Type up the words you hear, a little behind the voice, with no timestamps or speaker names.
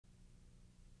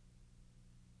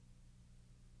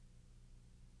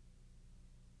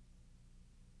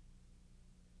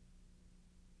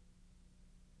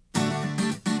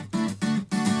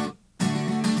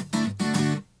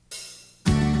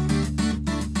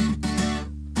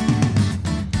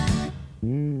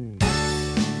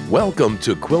Welcome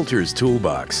to Quilter's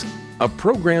Toolbox, a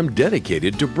program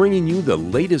dedicated to bringing you the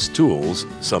latest tools,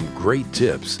 some great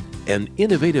tips, and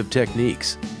innovative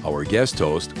techniques. Our guest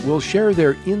host will share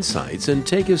their insights and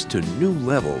take us to new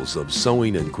levels of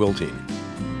sewing and quilting.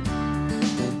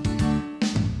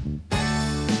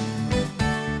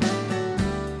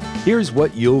 Here's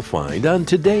what you'll find on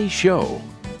today's show.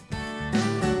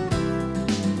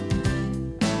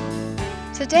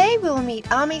 Today we will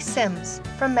meet Ami Sims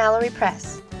from Mallory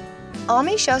Press.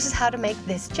 Ami shows us how to make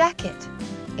this jacket.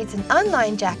 It's an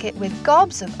unlined jacket with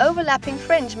gobs of overlapping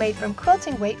fringe made from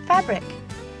quilting weight fabric.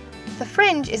 The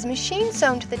fringe is machine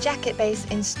sewn to the jacket base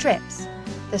in strips.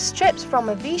 The strips form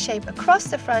a V shape across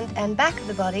the front and back of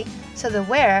the body, so the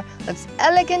wearer looks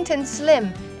elegant and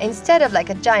slim instead of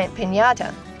like a giant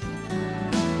piñata.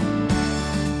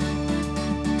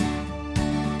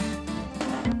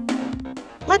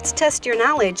 Let's test your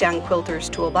knowledge on Quilter's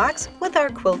Toolbox with our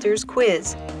Quilter's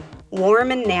Quiz.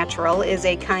 Warm and natural is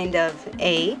a kind of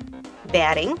A,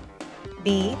 batting,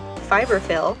 B, fiber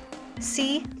fill,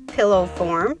 C, pillow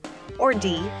form, or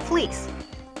D, fleece.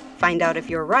 Find out if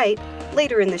you're right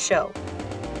later in the show.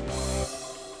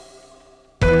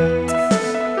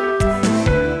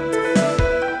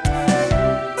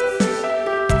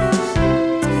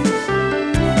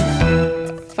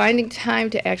 Finding time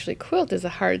to actually quilt is a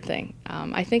hard thing.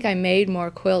 I think I made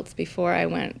more quilts before I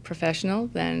went professional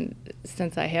than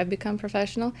since I have become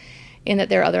professional, in that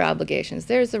there are other obligations.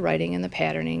 There's the writing and the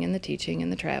patterning and the teaching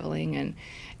and the traveling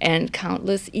and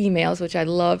countless emails, which I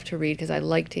love to read because I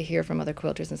like to hear from other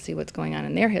quilters and see what's going on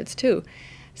in their heads too.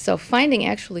 So finding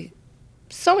actually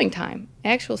sewing time,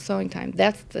 actual sewing time,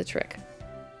 that's the trick.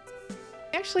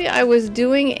 Actually, I was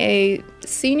doing a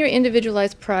senior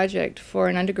individualized project for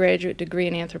an undergraduate degree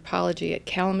in anthropology at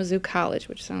Kalamazoo College,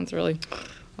 which sounds really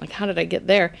like, how did I get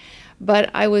there?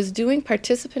 But I was doing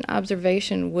participant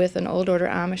observation with an old order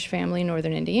Amish family in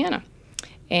northern Indiana.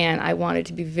 And I wanted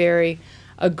to be very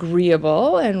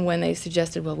agreeable, and when they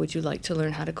suggested, well, would you like to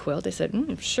learn how to quilt? I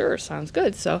said, sure, sounds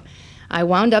good. So I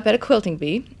wound up at a quilting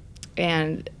bee,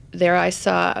 and there I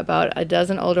saw about a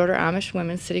dozen old order Amish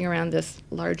women sitting around this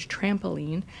large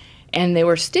trampoline, and they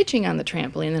were stitching on the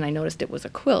trampoline, and I noticed it was a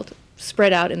quilt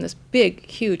spread out in this big,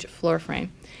 huge floor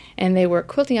frame. And they were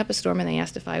quilting up a storm, and they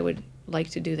asked if I would like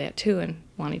to do that too, and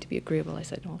wanting to be agreeable. I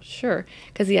said, well, sure,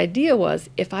 because the idea was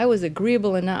if I was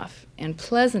agreeable enough and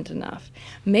pleasant enough,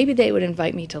 maybe they would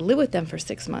invite me to live with them for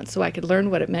 6 months so I could learn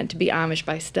what it meant to be Amish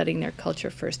by studying their culture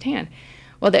firsthand.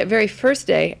 Well, that very first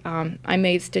day, I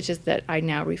made stitches that I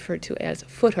now refer to as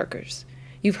foot hookers.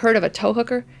 You've heard of a toe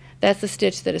hooker? That's a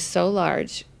stitch that is so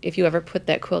large, if you ever put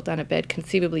that quilt on a bed,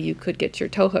 conceivably you could get your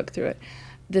toe hook through it.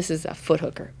 This is a foot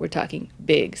hooker. We're talking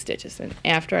big stitches. And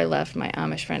after I left, my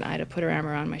Amish friend Ida put her arm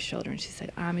around my shoulder and she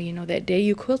said, Ami, you know, that day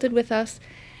you quilted with us,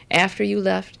 after you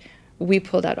left, we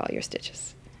pulled out all your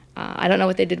stitches. I don't know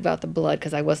what they did about the blood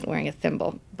because I wasn't wearing a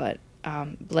thimble, but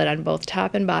bled on both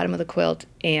top and bottom of the quilt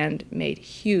and made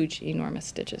huge, enormous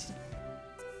stitches.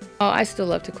 Oh, I still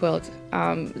love to quilt.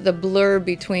 The blur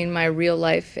between my real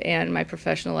life and my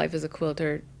professional life as a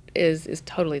quilter is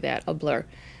totally that, a blur.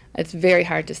 It's very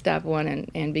hard to stop one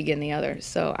and begin the other.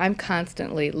 So I'm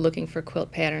constantly looking for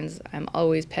quilt patterns. I'm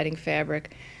always petting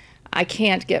fabric. I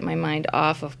can't get my mind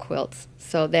off of quilts.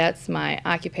 So that's my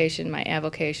occupation, my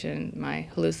avocation, my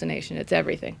hallucination. It's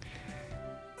everything.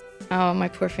 Oh, my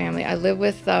poor family. I live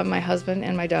with my husband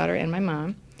and my daughter and my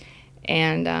mom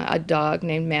and a dog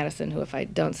named Madison, who if I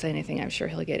don't say anything, I'm sure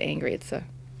he'll get angry. It's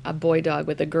a boy dog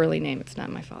with a girly name. It's not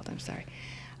my fault. I'm sorry.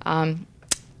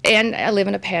 And I live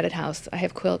in a padded house. I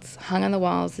have quilts hung on the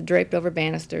walls, draped over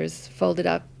banisters, folded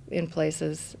up in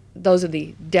places. Those are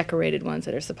the decorated ones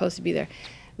that are supposed to be there.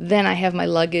 Then I have my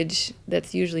luggage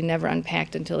that's usually never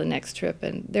unpacked until the next trip,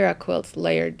 and there are quilts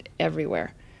layered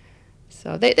everywhere.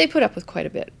 So they put up with quite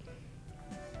a bit.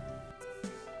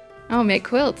 Oh, make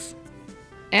quilts.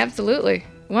 Absolutely.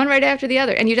 One right after the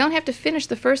other. And you don't have to finish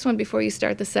the first one before you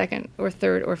start the second or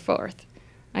third or fourth.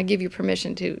 I give you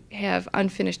permission to have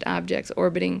unfinished objects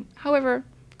orbiting however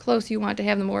close you want to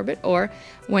have them orbit, or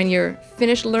when you're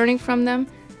finished learning from them,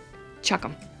 chuck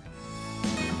them.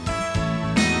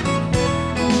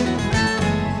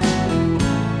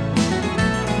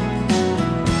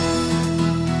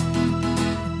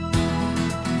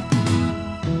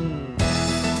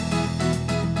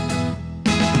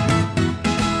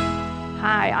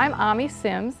 Hi, I'm Ami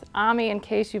Sims. Ami, in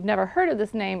case you've never heard of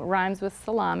this name, rhymes with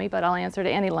salami, but I'll answer to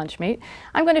any lunch meat.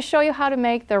 I'm going to show you how to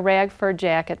make the rag fur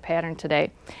jacket pattern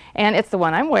today. And it's the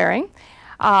one I'm wearing.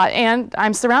 And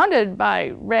I'm surrounded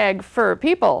by rag fur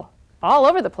people. all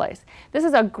over the place. This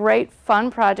is a great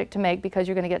fun project to make because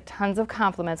you're going to get tons of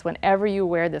compliments whenever you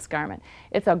wear this garment.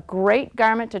 It's a great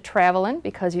garment to travel in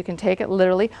because you can take it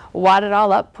literally, wad it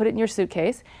all up, put it in your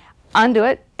suitcase, undo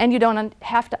it, and you don't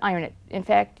have to iron it. In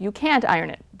fact, you can't iron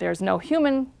it. There's no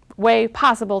human way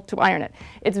possible to iron it.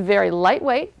 It's very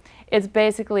lightweight. It's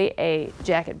basically a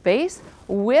jacket base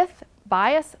with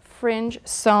bias fringe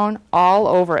sewn all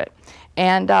over it.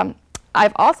 And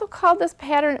I've also called this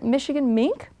pattern Michigan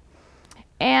Mink.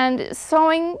 And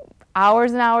sewing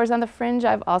hours and hours on the fringe,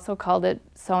 I've also called it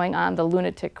sewing on the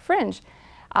lunatic fringe.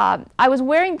 I was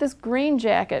wearing this green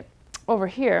jacket over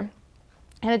here,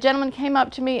 and a gentleman came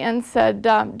up to me and said,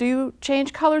 do you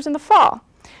change colors in the fall?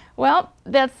 Well,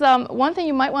 that's one thing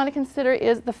you might want to consider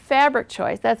is the fabric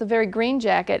choice. That's a very green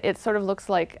jacket. It sort of looks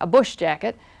like a bush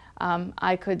jacket.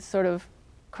 I could sort of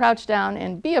crouch down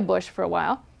and be a bush for a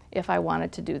while if I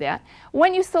wanted to do that.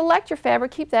 When you select your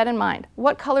fabric, keep that in mind.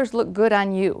 What colors look good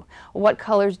on you? What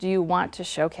colors do you want to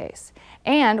showcase?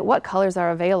 And what colors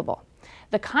are available?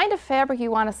 The kind of fabric you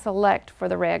want to select for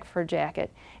the rag fur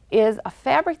jacket is a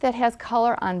fabric that has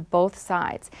color on both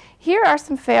sides. Here are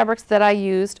some fabrics that I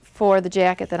used for the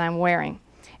jacket that I'm wearing.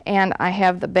 And I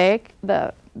have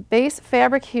the base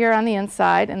fabric here on the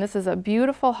inside, and this is a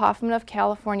beautiful Hoffman of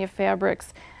California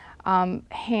Fabrics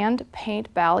hand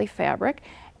paint bally fabric.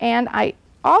 And I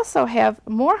also have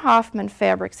more Hoffman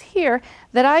fabrics here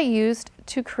that I used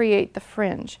to create the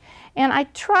fringe. And I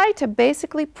tried to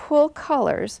basically pull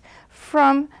colors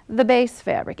from the base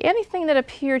fabric. Anything that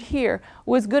appeared here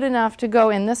was good enough to go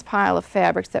in this pile of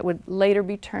fabrics that would later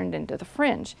be turned into the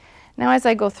fringe. Now as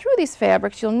I go through these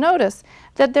fabrics, you'll notice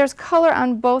that there's color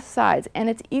on both sides and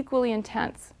it's equally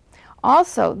intense.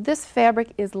 Also, this fabric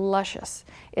is luscious.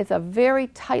 It's a very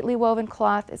tightly woven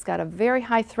cloth. It's got a very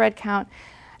high thread count.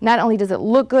 Not only does it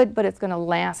look good, but it's going to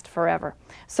last forever.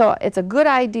 So it's a good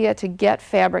idea to get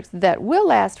fabrics that will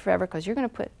last forever because you're going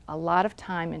to put a lot of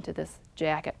time into this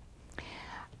jacket.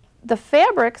 The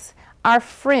fabrics are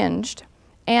fringed,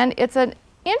 and it's an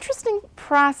interesting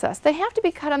process. They have to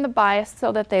be cut on the bias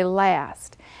so that they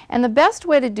last. And the best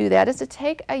way to do that is to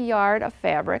take a yard of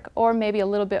fabric, or maybe a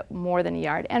little bit more than a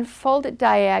yard, and fold it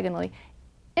diagonally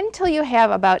until you have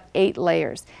about 8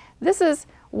 layers. This is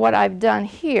what I've done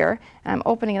here, and I'm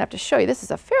opening it up to show you. This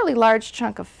is a fairly large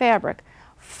chunk of fabric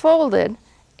folded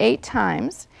 8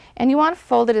 times, and you want to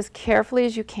fold it as carefully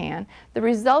as you can. The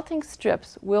resulting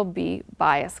strips will be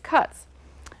bias cuts.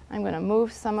 I'm going to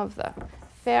move some of the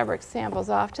fabric samples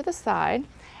off to the side,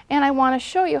 and I want to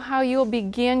show you how you'll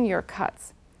begin your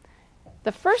cuts.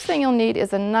 The first thing you'll need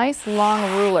is a nice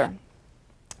long ruler.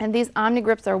 And these Omni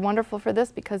grips are wonderful for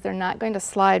this because they're not going to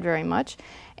slide very much.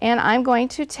 And I'm going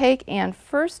to take and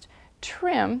first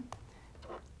trim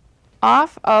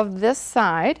off of this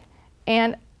side,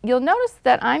 and you'll notice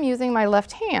that I'm using my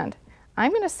left hand. I'm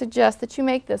going to suggest that you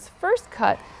make this first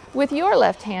cut with your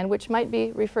left hand, which might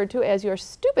be referred to as your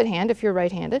stupid hand if you're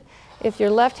right-handed. If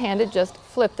you're left-handed, just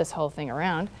flip this whole thing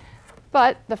around.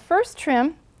 But the first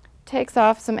trim takes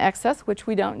off some excess, which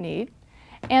we don't need.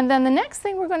 And then the next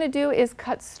thing we're going to do is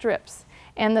cut strips.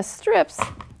 And the strips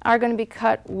are going to be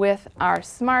cut with our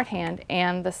smart hand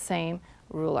and the same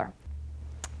ruler.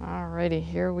 Alrighty,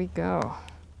 here we go.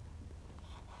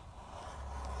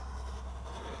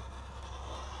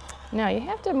 Now you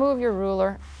have to move your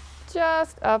ruler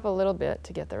just up a little bit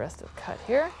to get the rest of the cut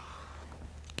here.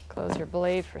 Close your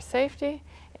blade for safety,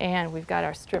 and we've got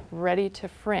our strip ready to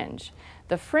fringe.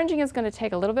 The fringing is going to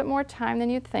take a little bit more time than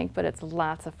you'd think, but it's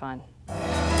lots of fun.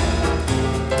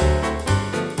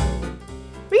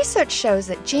 Research shows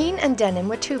that jean and denim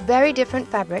were 2 very different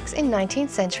fabrics in 19th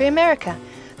century America.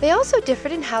 They also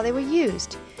differed in how they were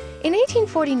used. In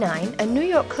 1849, a New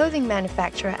York clothing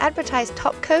manufacturer advertised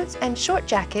top coats and short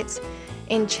jackets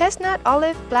in chestnut,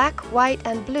 olive, black, white,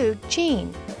 and blue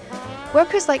jean.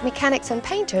 Workers like mechanics and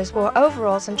painters wore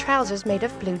overalls and trousers made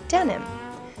of blue denim.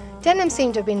 Denim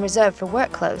seemed to have been reserved for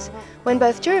work clothes, when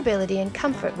both durability and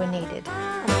comfort were needed.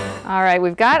 All right,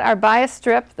 we've got our bias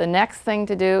strip. The next thing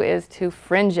to do is to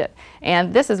fringe it.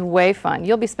 And this is way fun.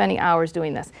 You'll be spending hours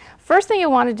doing this. First thing you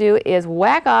want to do is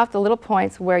whack off the little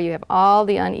points where you have all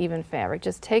the uneven fabric.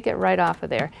 Just take it right off of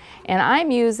there. And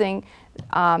I'm using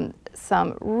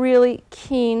some really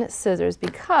keen scissors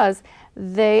because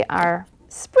they are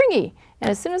springy. And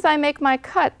as soon as I make my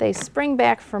cut, they spring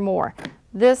back for more.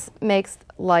 This makes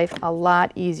life a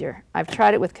lot easier. I've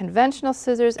tried it with conventional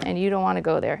scissors, and you don't want to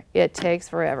go there. It takes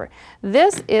forever.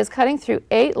 This is cutting through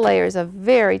 8 layers of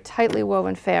very tightly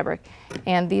woven fabric,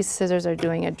 and these scissors are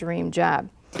doing a dream job.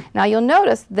 Now you'll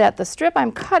notice that the strip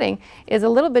I'm cutting is a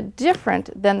little bit different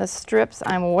than the strips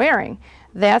I'm wearing.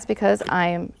 That's because I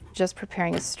am just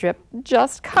preparing a strip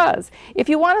just 'cause. If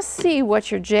you want to see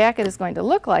what your jacket is going to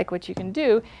look like, what you can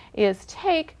do is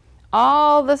take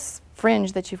all this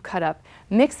fringe that you've cut up,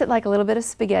 mix it like a little bit of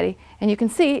spaghetti, and you can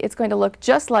see it's going to look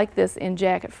just like this in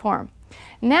jacket form.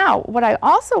 Now, what I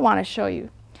also want to show you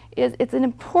is it's an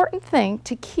important thing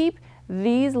to keep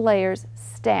these layers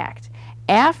stacked.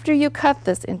 After you cut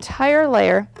this entire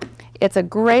layer, it's a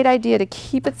great idea to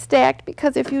keep it stacked,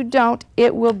 because if you don't,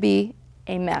 it will be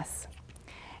a mess.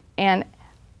 And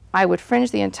I would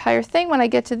fringe the entire thing. When I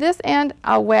get to this end,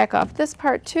 I'll whack off this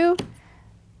part too,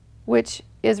 which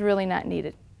is really not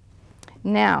needed.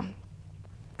 Now,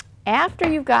 after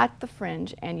you've got the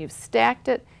fringe and you've stacked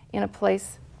it in a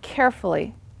place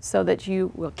carefully so that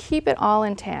you will keep it all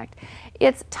intact,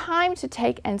 it's time to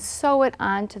take and sew it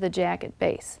onto the jacket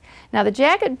base. Now, the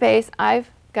jacket base I've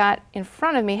got in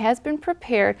front of me has been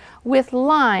prepared with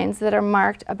lines that are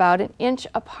marked about 1 inch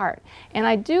apart. And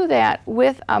I do that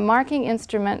with a marking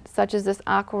instrument such as this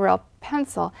aquarelle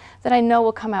pencil that I know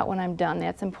will come out when I'm done.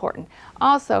 That's important.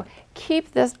 Also,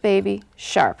 keep this baby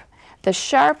sharp. The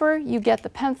sharper you get the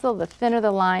pencil, the thinner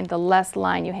the line, the less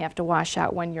line you have to wash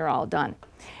out when you're all done.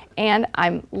 And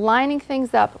I'm lining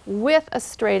things up with a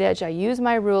straight edge. I use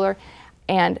my ruler,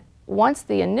 and once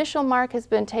the initial mark has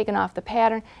been taken off the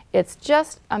pattern, it's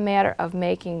just a matter of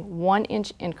making 1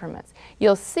 inch increments.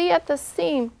 You'll see at the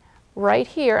seam right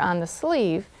here on the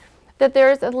sleeve that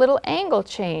there's a little angle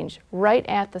change right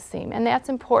at the seam, and that's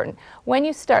important. When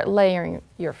you start layering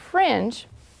your fringe,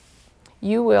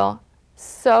 you will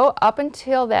sew up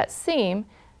until that seam,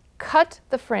 cut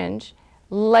the fringe,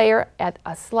 layer at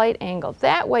a slight angle.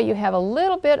 That way you have a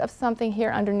little bit of something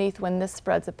here underneath when this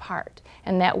spreads apart,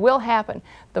 and that will happen.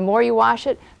 The more you wash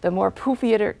it, the more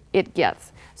poofier it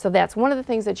gets. So that's one of the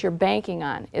things that you're banking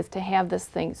on, is to have this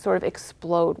thing sort of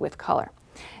explode with color.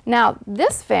 Now,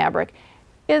 this fabric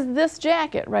is this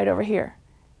jacket right over here.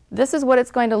 This is what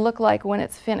it's going to look like when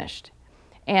it's finished.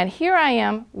 And here I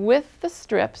am with the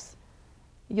strips.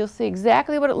 You'll see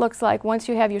exactly what it looks like once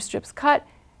you have your strips cut.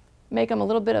 Make them a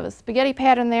little bit of a spaghetti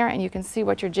pattern there, and you can see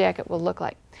what your jacket will look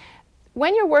like.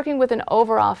 When you're working with an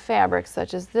overall fabric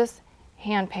such as this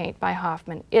hand paint by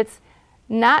Hoffman, it's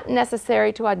not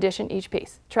necessary to audition each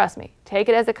piece. Trust me, take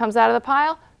it as it comes out of the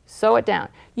pile, sew it down.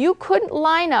 You couldn't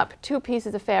line up 2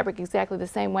 pieces of fabric exactly the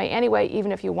same way anyway,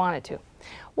 even if you wanted to.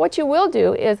 What you will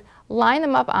do is line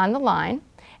them up on the line,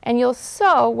 and you'll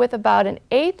sew with about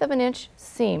 1/8 of an inch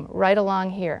seam right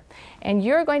along here. And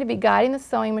you're going to be guiding the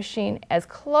sewing machine as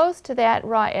close to that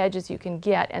raw edge as you can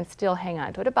get and still hang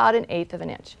on to it, about 1/8 of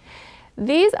an inch.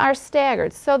 These are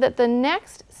staggered so that the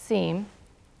next seam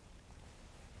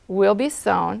will be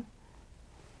sewn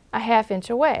a 1/2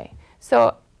 inch away.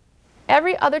 So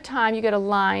every other time you get a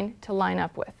line to line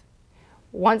up with.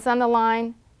 Once on the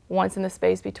line, once in the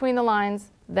space between the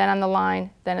lines, then on the line,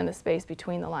 then in the space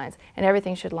between the lines, and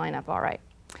everything should line up all right.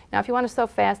 Now, if you want to sew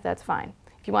fast, that's fine.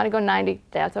 If you want to go 90,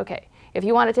 that's okay. If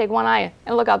you want to take one eye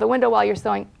and look out the window while you're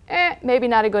sewing, maybe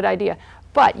not a good idea.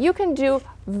 But you can do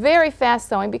very fast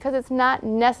sewing because it's not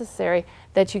necessary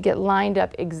that you get lined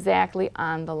up exactly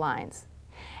on the lines.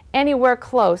 Anywhere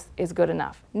close is good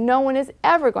enough. No one is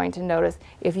ever going to notice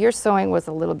if your sewing was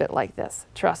a little bit like this.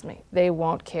 Trust me, they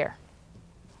won't care.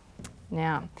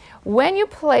 Now, when you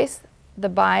place the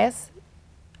bias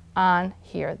on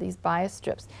here, these bias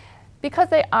strips, because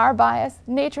they are bias,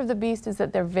 nature of the beast is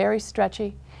that they're very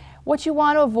stretchy. What you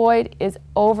want to avoid is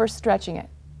overstretching it.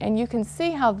 And you can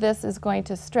see how this is going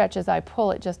to stretch as I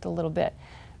pull it just a little bit.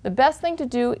 The best thing to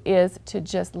do is to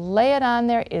just lay it on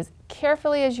there as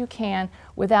carefully as you can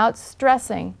without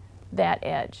stressing that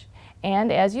edge.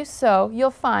 And as you sew,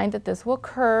 you'll find that this will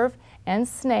curve and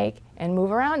snake and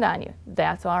move around on you.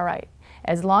 That's all right.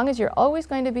 As long as you're always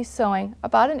going to be sewing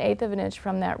about 1/8 of an inch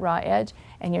from that raw edge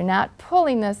and you're not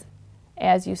pulling this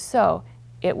as you sew,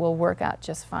 it will work out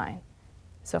just fine.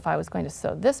 So if I was going to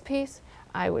sew this piece,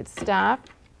 I would stop,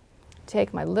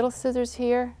 take my little scissors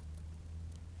here,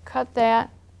 cut that,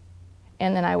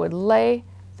 and then I would lay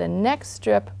the next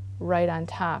strip right on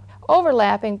top,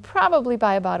 overlapping probably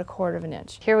by about 1/4 of an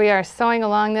inch. Here we are sewing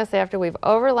along this after we've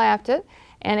overlapped it,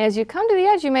 and as you come to the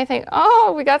edge you may think,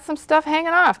 oh, we got some stuff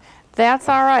hanging off. That's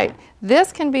all right.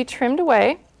 This can be trimmed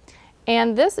away,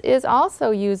 and this is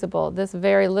also usable, this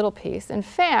very little piece. In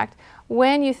fact,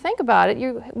 when you think about it,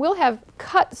 you will have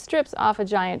cut strips off a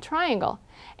giant triangle,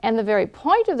 and the very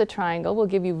point of the triangle will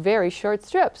give you very short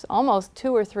strips, almost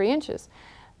 2 or 3 inches.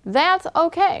 That's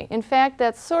okay. In fact,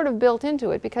 that's sort of built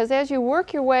into it, because as you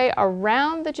work your way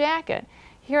around the jacket,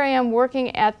 here I am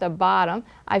working at the bottom.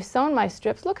 I've sewn my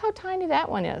strips. Look how tiny that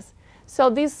one is. So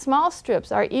these small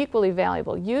strips are equally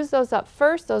valuable. Use those up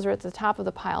first. Those are at the top of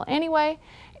the pile anyway.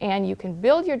 And you can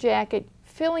build your jacket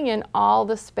filling in all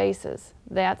the spaces.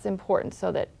 That's important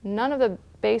so that none of the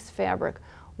base fabric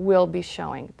will be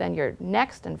showing. Then your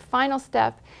next and final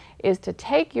step is to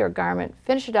take your garment,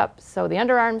 finish it up so the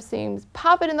underarm seams,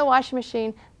 pop it in the washing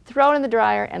machine, throw it in the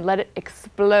dryer, and let it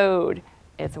explode.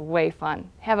 It's way fun.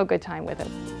 Have a good time with it.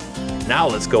 Now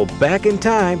let's go back in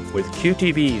time with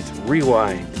QTV's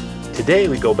Rewind. Today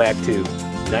we go back to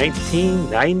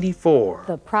 1994.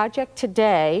 The project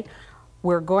today,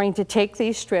 we're going to take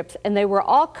these strips, and they were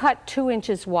all cut 2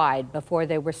 inches wide before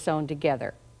they were sewn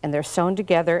together. And they're sewn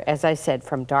together, as I said,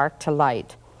 from dark to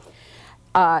light.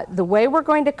 The way we're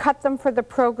going to cut them for the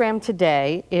program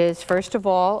today is, first of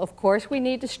all, of course, we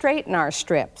need to straighten our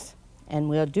strips. And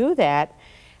we'll do that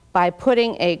by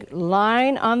putting a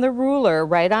line on the ruler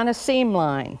right on a seam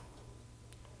line.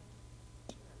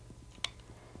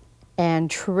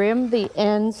 And trim the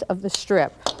ends of the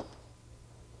strip.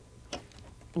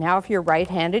 Now, if you're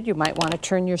right-handed, you might want to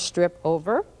turn your strip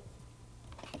over.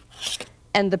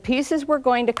 And the pieces we're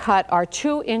going to cut are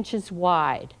 2 inches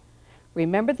wide.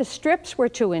 Remember, the strips were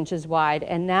 2 inches wide,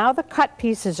 and now the cut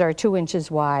pieces are 2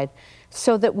 inches wide,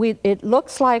 so that it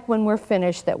looks like when we're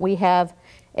finished that we have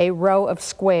a row of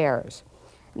squares.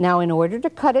 Now, in order to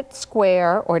cut it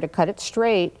square or to cut it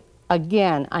straight,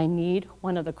 again, I need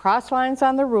one of the cross lines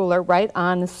on the ruler right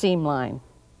on the seam line.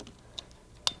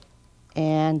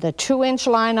 And the 2-inch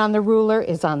line on the ruler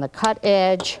is on the cut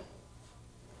edge,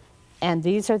 and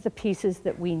these are the pieces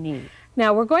that we need.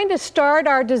 Now, we're going to start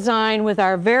our design with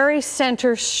our very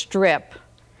center strip.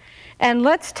 And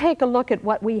let's take a look at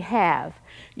what we have.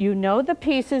 You know the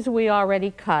pieces we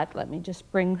already cut. Let me just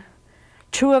bring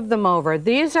 2 of them over.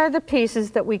 These are the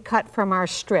pieces that we cut from our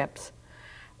strips,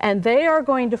 and they are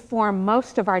going to form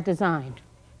most of our design.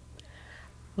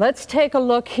 Let's take a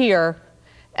look here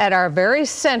at our very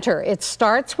center. It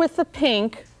starts with the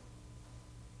pink,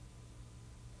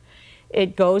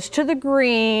 it goes to the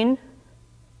green,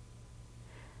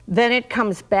 then it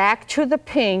comes back to the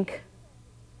pink,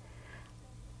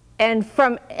 and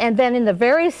then in the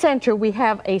very center we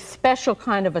have a special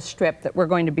kind of a strip that we're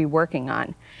going to be working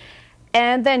on.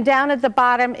 And then down at the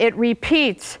bottom it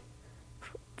repeats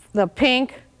the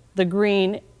pink, the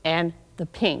green, and the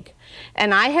pink.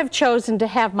 And I have chosen to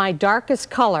have my darkest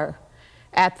color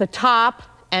at the top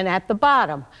and at the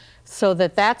bottom, so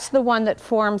that that's the one that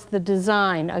forms the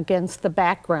design against the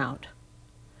background.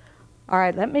 All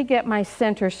right, let me get my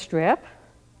center strip.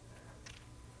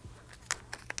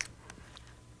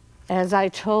 As I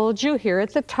told you, here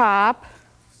at the top,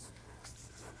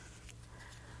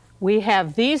 we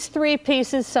have these 3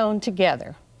 pieces sewn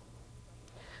together.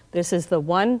 This is the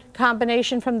one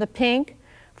combination from the pink,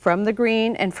 from the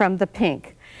green, and from the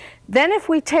pink. Then if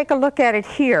we take a look at it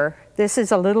here, this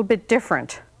is a little bit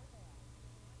different.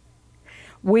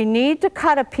 We need to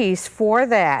cut a piece for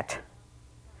that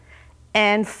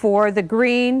and for the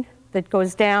green that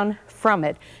goes down from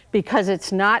it, because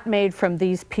it's not made from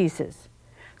these pieces.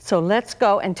 So let's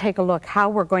go and take a look how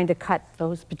we're going to cut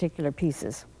those particular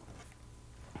pieces.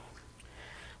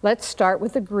 Let's start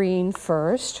with the green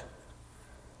first.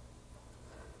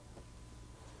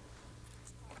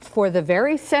 For the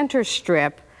very center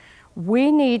strip,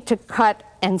 we need to cut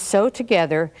and sew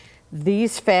together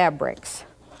these fabrics.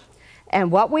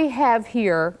 And what we have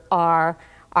here are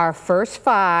our first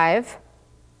 5,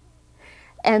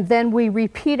 and then we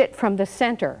repeat it from the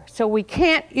center. So we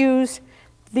can't use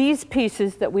these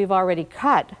pieces that we've already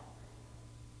cut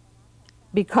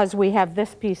because we have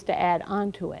this piece to add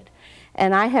onto it.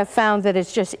 And I have found that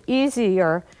it's just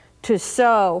easier to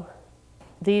sew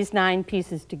these 9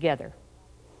 pieces together.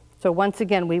 So once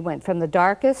again, we went from the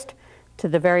darkest to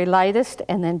the very lightest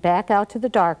and then back out to the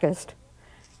darkest.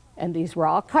 And these were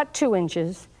all cut 2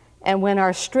 inches. And when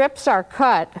our strips are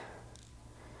cut,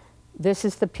 this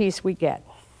is the piece we get.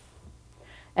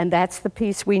 And that's the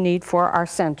piece we need for our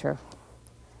center.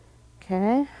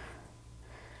 Okay?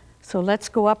 So let's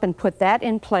go up and put that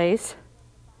in place.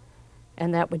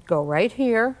 And that would go right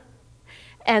here.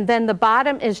 And then the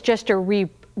bottom is just a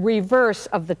reverse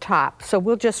of the top. So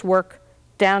we'll just work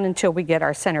down until we get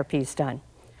our centerpiece done.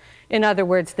 In other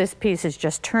words, this piece is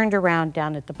just turned around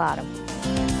down at the bottom.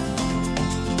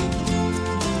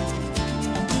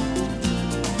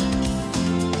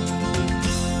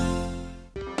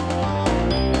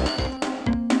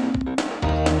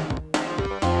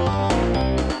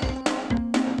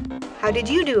 How did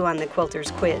you do on the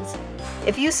Quilters quiz?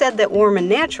 If you said that warm and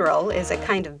natural is a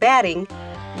kind of batting,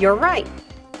 you're right.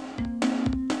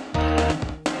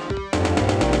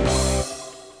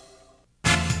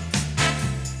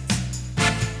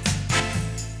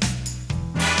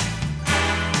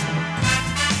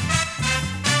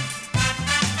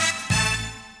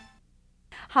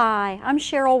 Hi, I'm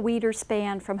Cheryl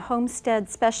Weiderspahn from Homestead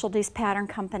Specialties Pattern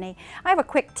Company. I have a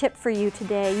quick tip for you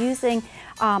today using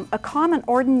a common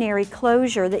ordinary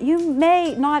closure that you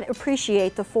may not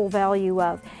appreciate the full value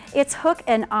of. It's hook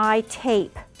and eye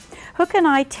tape. Hook and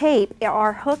eye tape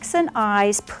are hooks and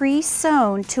eyes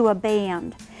pre-sewn to a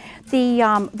band.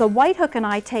 The white hook and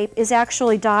eye tape is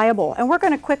actually dyeable, and we're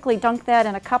going to quickly dunk that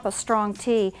in a cup of strong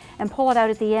tea and pull it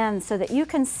out at the end so that you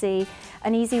can see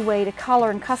an easy way to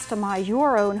color and customize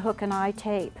your own hook and eye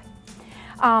tape.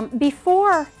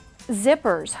 Before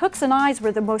zippers, hooks and eyes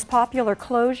were the most popular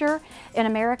closure in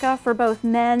America for both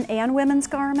men and women's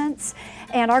garments,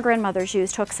 and our grandmothers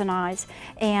used hooks and eyes.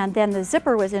 And then the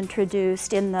zipper was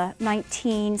introduced in the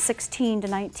 1916 to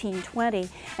 1920,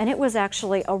 and it was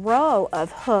actually a row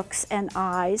of hooks and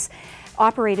eyes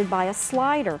operated by a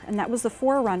slider, and that was the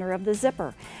forerunner of the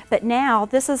zipper. But now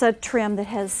this is a trim that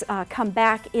has come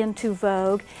back into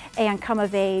vogue and come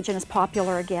of age and is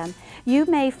popular again. You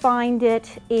may find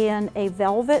it in a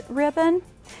velvet ribbon,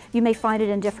 you may find it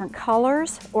in different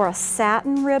colors, or a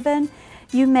satin ribbon.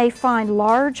 You may find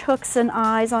large hooks and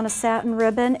eyes on a satin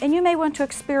ribbon, and you may want to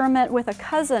experiment with a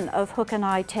cousin of hook and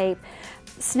eye tape,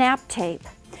 snap tape.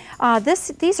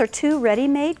 These are two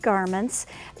ready-made garments,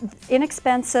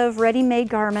 inexpensive ready-made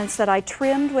garments that I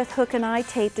trimmed with hook and eye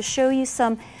tape to show you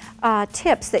some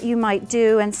tips that you might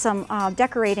do and some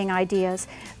decorating ideas.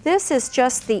 This is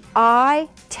just the eye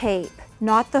tape,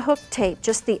 not the hook tape,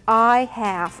 just the eye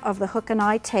half of the hook and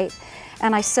eye tape.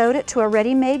 And I sewed it to a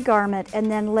ready-made garment and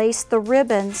then laced the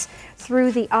ribbons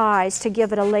through the eyes to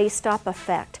give it a laced-up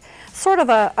effect. Sort of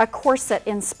a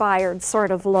corset-inspired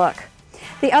sort of look.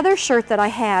 The other shirt that I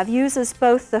have uses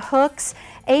both the hooks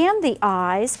and the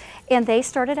eyes, and they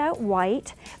started out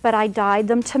white, but I dyed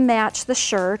them to match the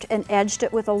shirt and edged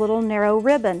it with a little narrow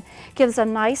ribbon. Gives a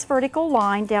nice vertical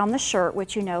line down the shirt,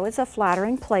 which you know is a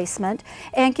flattering placement,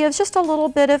 and gives just a little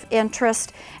bit of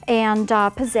interest and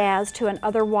pizzazz to an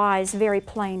otherwise very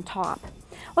plain top.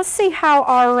 Let's see how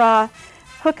our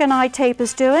hook and eye tape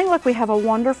is doing. Look, we have a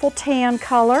wonderful tan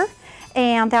color.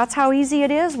 And that's how easy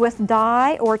it is with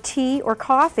dye or tea or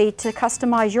coffee to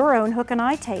customize your own hook and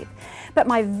eye tape. But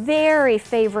my very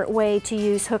favorite way to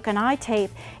use hook and eye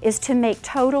tape is to make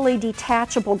totally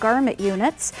detachable garment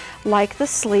units like the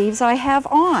sleeves I have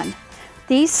on.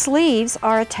 These sleeves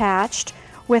are attached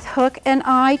with hook and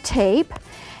eye tape.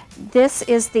 This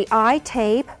is the eye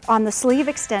tape on the sleeve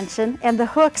extension, and the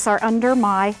hooks are under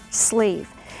my sleeve.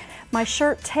 My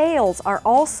shirt tails are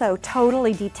also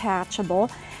totally detachable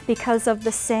because of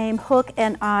the same hook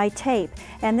and eye tape.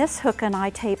 And this hook and eye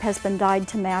tape has been dyed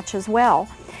to match as well.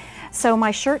 So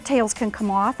my shirt tails can come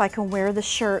off. I can wear the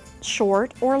shirt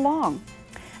short or long.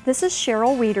 This is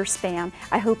Cheryl Weiderspahn.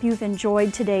 I hope you've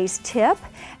enjoyed today's tip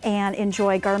and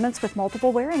enjoy garments with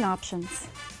multiple wearing options.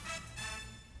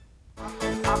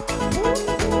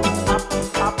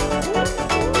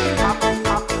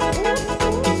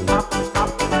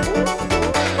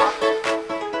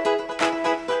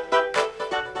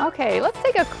 Okay, let's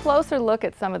take a closer look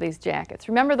at some of these jackets.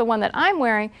 Remember, the one that I'm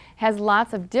wearing has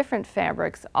lots of different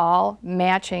fabrics all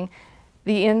matching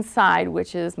the inside,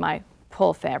 which is my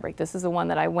pull fabric. This is the one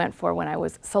that I went for when I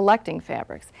was selecting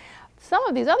fabrics. Some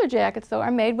of these other jackets, though, are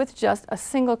made with just a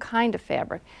single kind of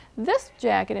fabric. This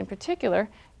jacket in particular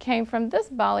came from this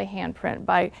Bali handprint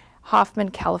by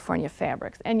Hoffman California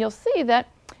Fabrics, and you'll see that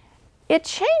it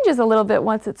changes a little bit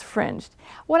once it's fringed.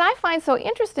 What I find so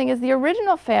interesting is the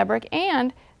original fabric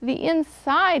and the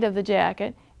inside of the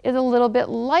jacket is a little bit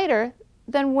lighter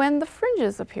than when the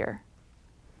fringes appear.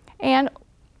 And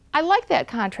I like that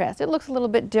contrast. It looks a little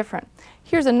bit different.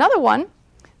 Here's another one.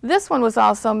 This one was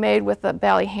also made with the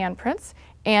Bali handprints,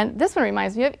 and this one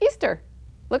reminds me of Easter.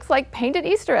 Looks like painted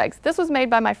Easter eggs. This was made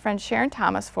by my friend Sharon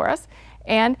Thomas for us,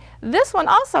 and this one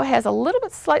also has a little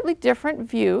bit slightly different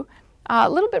view, a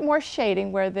little bit more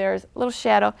shading where there's a little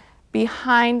shadow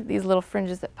behind these little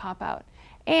fringes that pop out.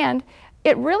 And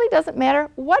it really doesn't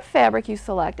matter what fabric you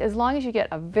select as long as you get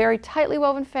a very tightly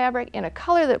woven fabric in a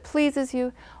color that pleases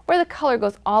you, where the color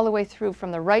goes all the way through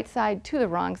from the right side to the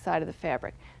wrong side of the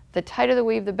fabric. The tighter the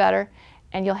weave, the better,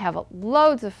 and you'll have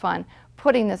loads of fun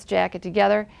putting this jacket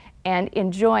together and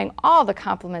enjoying all the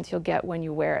compliments you'll get when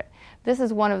you wear it. This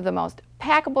is one of the most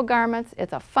packable garments.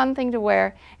 It's a fun thing to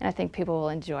wear, and I think people will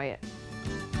enjoy it.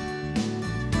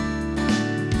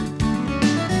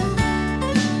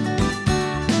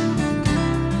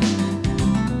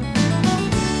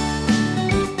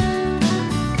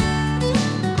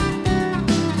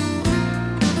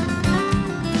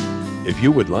 If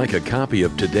you would like a copy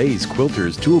of today's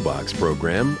Quilter's Toolbox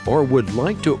program or would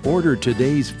like to order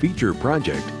today's feature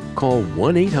project, call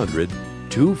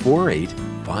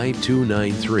 1-800-248-5600.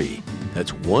 1-800-248-5293.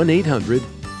 That's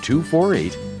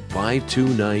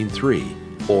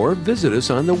 1-800-248-5293. Or visit us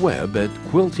on the web at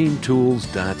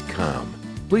quiltingtools.com.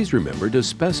 Please remember to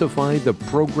specify the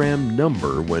program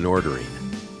number when ordering.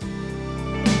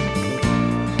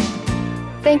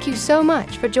 Thank you so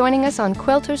much for joining us on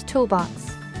Quilter's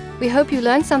Toolbox. We hope you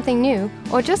learned something new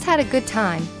or just had a good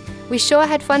time. We sure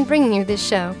had fun bringing you this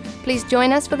show. Please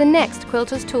join us for the next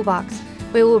Quilter's Toolbox,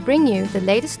 where we'll bring you the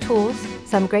latest tools,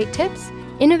 some great tips,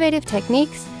 innovative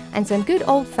techniques, and some good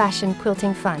old-fashioned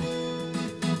quilting fun.